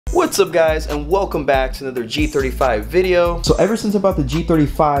What's up guys, and welcome back to another G35 video. So ever since I bought the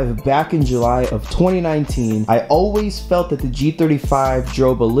G35 back in July of 2019, I always felt that the G35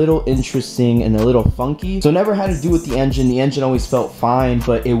 drove a little interesting and a little funky. So it never had to do with the engine always felt fine,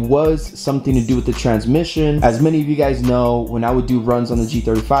 but it was something to do with the transmission. As many of you guys know, when I would do runs on the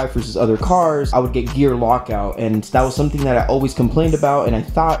G35 versus other cars, I would get gear lockout, and that was something that I always complained about, and I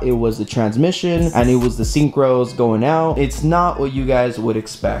thought it was the transmission and it was the synchros going out. It's not what you guys would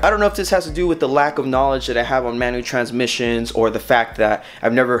expect. I don't know if this has to do with the lack of knowledge that I have on manual transmissions, or the fact that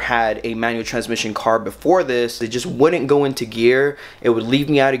I've never had a manual transmission car before this. It just wouldn't go into gear. It would leave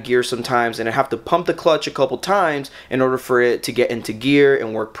me out of gear sometimes, and I'd have to pump the clutch a couple times in order for it to get into gear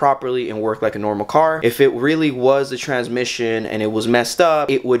and work properly and work like a normal car. If it really was the transmission and it was messed up,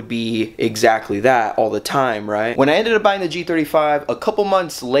 it would be exactly that all the time, right? When I ended up buying the G35, a couple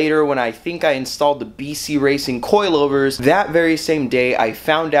months later, when I think I installed the BC Racing coilovers, that very same day I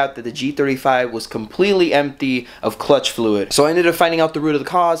found out that the G35 was completely empty of clutch fluid. So I ended up finding out the root of the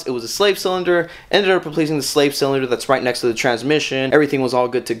cause. It was a slave cylinder. Ended up replacing the slave cylinder that's right next to the transmission. Everything was all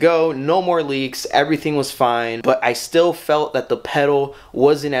good to go. No more leaks. Everything was fine. But I still felt that the pedal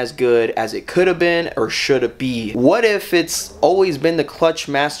wasn't as good as it could have been or should it be. What if it's always been the clutch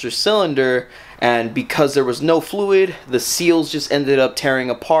master cylinder, and because there was no fluid, the seals just ended up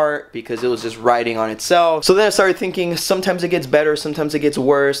tearing apart because it was just riding on itself? So then I started thinking, sometimes it gets better, sometimes it gets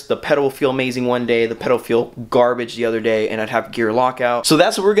worse. The pedal will feel amazing one day, the pedal will feel garbage the other day, and I'd have gear lockout. So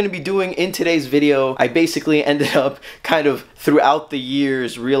that's what we're gonna be doing in today's video. I basically ended up kind of throughout the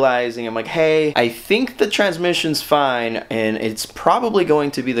years realizing, I'm like, hey, I think the transmission's fine, and it's probably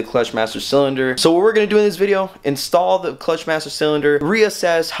going to be the clutch master cylinder. So what we're gonna do in this video, install the clutch master cylinder,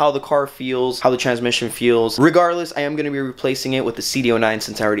 reassess how the car feels, how the transmission feels. Regardless, I am going to be replacing it with the CD09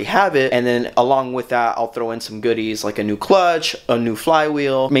 since I already have it, and then along with that, I'll throw in some goodies like a new clutch, a new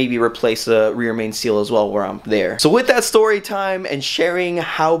flywheel, maybe replace the rear main seal as well where I'm there. So with that story time and sharing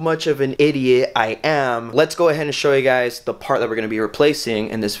how much of an idiot I am, let's go ahead and show you guys the part that we're going to be replacing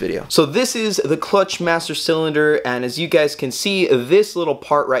in this video. So this is the clutch master cylinder, and as you guys can see, this little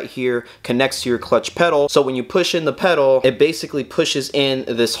part right here connects to your clutch pedal. So when you push in the pedal, it basically pushes in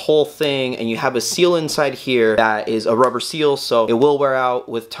this whole thing, and you have a seal inside here that is a rubber seal, so it will wear out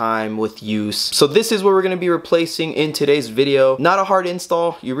with time, with use. So this is what we're going to be replacing in today's video. Not a hard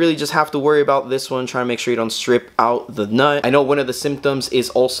install. You really just have to worry about this one, trying to make sure you don't strip out the nut. I know one of the symptoms is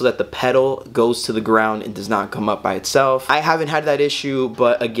also that the pedal goes to the ground and does not come up by itself. I haven't had that issue,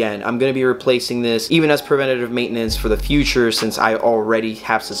 but again, I'm going to be replacing this even as preventative maintenance for the future, since I already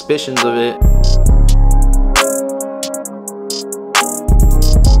have suspicions of it.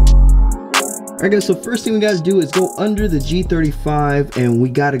 Alright guys, so first thing we gotta do is go under the G35, and we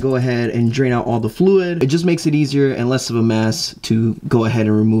gotta go ahead and drain out all the fluid. It just makes it easier and less of a mess to go ahead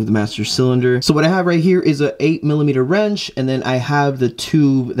and remove the master cylinder. So what I have right here is a 8mm wrench, and then I have the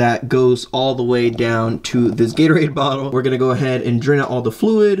tube that goes all the way down to this Gatorade bottle. We're gonna go ahead and drain out all the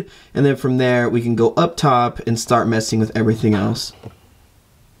fluid, and then from there we can go up top and start messing with everything else.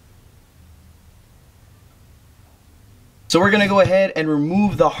 So we're gonna go ahead and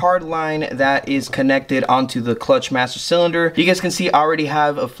remove the hard line that is connected onto the clutch master cylinder. You guys can see I already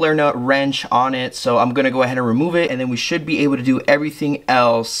have a flare nut wrench on it, so I'm gonna go ahead and remove it, and then we should be able to do everything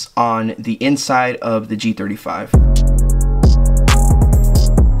else on the inside of the G35.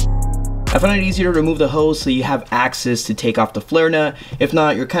 I found it easier to remove the hose so you have access to take off the flare nut. If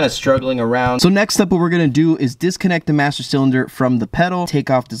not, you're kind of struggling around. So next up, what we're gonna do is disconnect the master cylinder from the pedal, take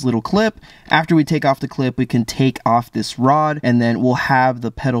off this little clip. After we take off the clip, we can take off this rod, and then we'll have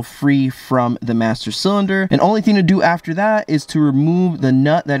the pedal free from the master cylinder. And only thing to do after that is to remove the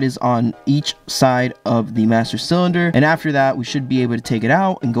nut that is on each side of the master cylinder. And after that, we should be able to take it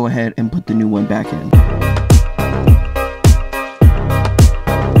out and go ahead and put the new one back in.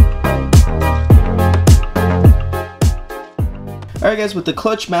 Alright guys, with the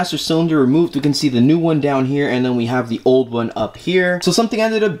clutch master cylinder removed, we can see the new one down here, and then we have the old one up here. So something I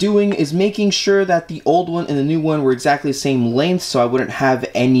ended up doing is making sure that the old one and the new one were exactly the same length, so I wouldn't have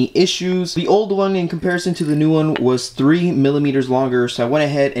any issues. The old one in comparison to the new one was 3mm longer, so I went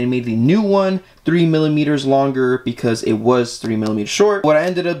ahead and made the new one 3mm longer because it was 3mm short. What I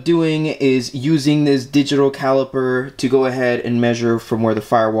ended up doing is using this digital caliper to go ahead and measure from where the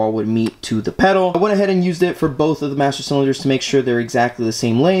firewall would meet to the pedal. I went ahead and used it for both of the master cylinders to make sure they're exactly the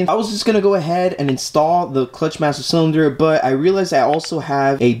same length. I was just gonna go ahead and install the clutch master cylinder, but I realized I also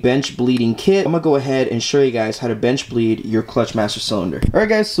have a bench bleeding kit. I'm gonna go ahead and show you guys how to bench bleed your clutch master cylinder. Alright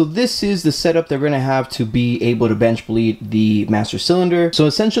guys, so this is the setup that we're gonna have to be able to bench bleed the master cylinder. So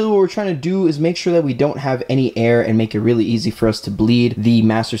essentially what we're trying to do is make make sure that we don't have any air and make it really easy for us to bleed the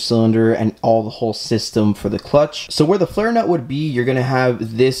master cylinder and all the whole system for the clutch. So where the flare nut would be, you're gonna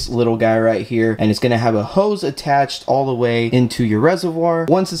have this little guy right here, and it's gonna have a hose attached all the way into your reservoir.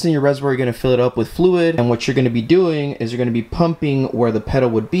 Once it's in your reservoir, you're gonna fill it up with fluid, and what you're gonna be doing is you're gonna be pumping where the pedal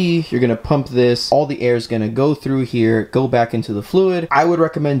would be. You're gonna pump this, all the air is gonna go through here, go back into the fluid. I would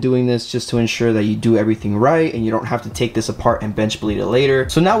recommend doing this just to ensure that you do everything right and you don't have to take this apart and bench bleed it later.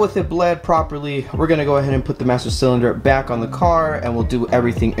 So now with it bled properly, we're gonna go ahead and put the master cylinder back on the car, and we'll do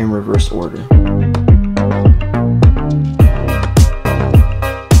everything in reverse order.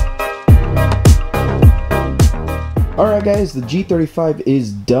 Alright guys, the G35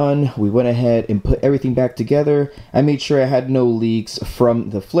 is done. We went ahead and put everything back together. I made sure I had no leaks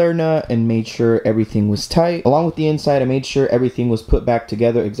from the flare nut and made sure everything was tight. Along with the inside, I made sure everything was put back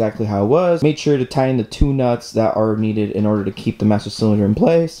together exactly how it was. Made sure to tie in the 2 nuts that are needed in order to keep the master cylinder in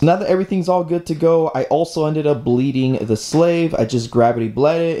place. Now that everything's all good to go, I also ended up bleeding the slave. I just gravity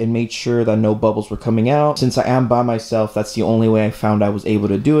bled it and made sure that no bubbles were coming out. Since I am by myself, that's the only way I found I was able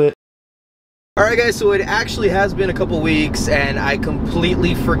to do it. Alright guys, so it actually has been a couple weeks and I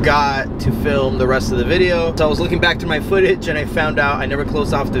completely forgot to film the rest of the video. So I was looking back to my footage and I found out I never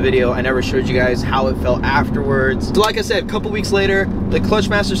closed off the video. I never showed you guys how it felt afterwards. So like I said, a couple weeks later, the clutch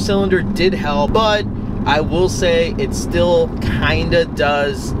master cylinder did help, but I will say it still kinda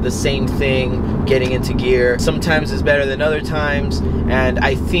does the same thing getting into gear. Sometimes it's better than other times, and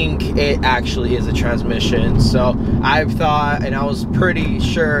I think it actually is a transmission. So I've thought, and I was pretty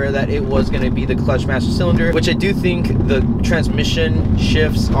sure that it was gonna be the clutch master cylinder, which I do think the transmission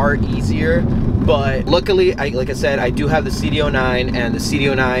shifts are easier. But luckily, like I said, I do have the CD09, and the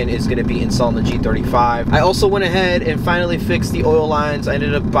CD09 is going to be installed in the G35. I also went ahead and finally fixed the oil lines. I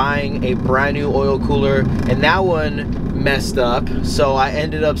ended up buying a brand new oil cooler, and that one messed up. So I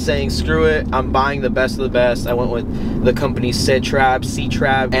ended up saying, screw it, I'm buying the best of the best. I went with the company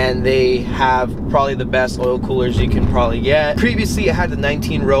C-Trab, and they have probably the best oil coolers you can probably get. Previously, I had the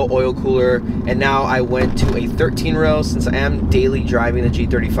 19-row oil cooler, and now I went to a 13-row since I am daily driving the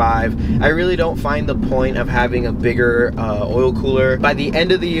G35. I really don't find the point of having a bigger oil cooler. By the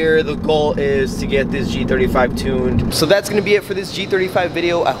end of the year, the goal is to get this G35 tuned. So that's gonna be it for this G35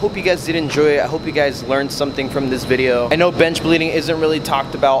 video. I hope you guys did enjoy it. I hope you guys learned something from this video. I know bench bleeding isn't really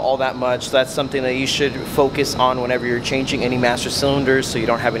talked about all that much. So that's something that you should focus on whenever you're changing any master cylinders so you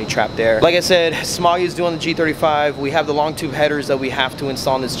don't have any trap there. Like I said, smog is due on the G35. We have the long tube headers that we have to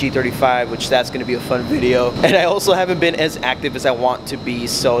install on this G35, which that's gonna be a fun video. And I also haven't been as active as I want to be,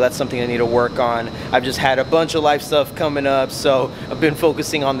 so that's something I need to work on. I've just had a bunch of life stuff coming up, so I've been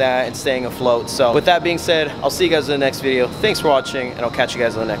focusing on that and staying afloat. So with that being said, I'll see you guys in the next video. Thanks for watching, and I'll catch you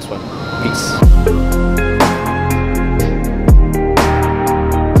guys in the next one. Peace.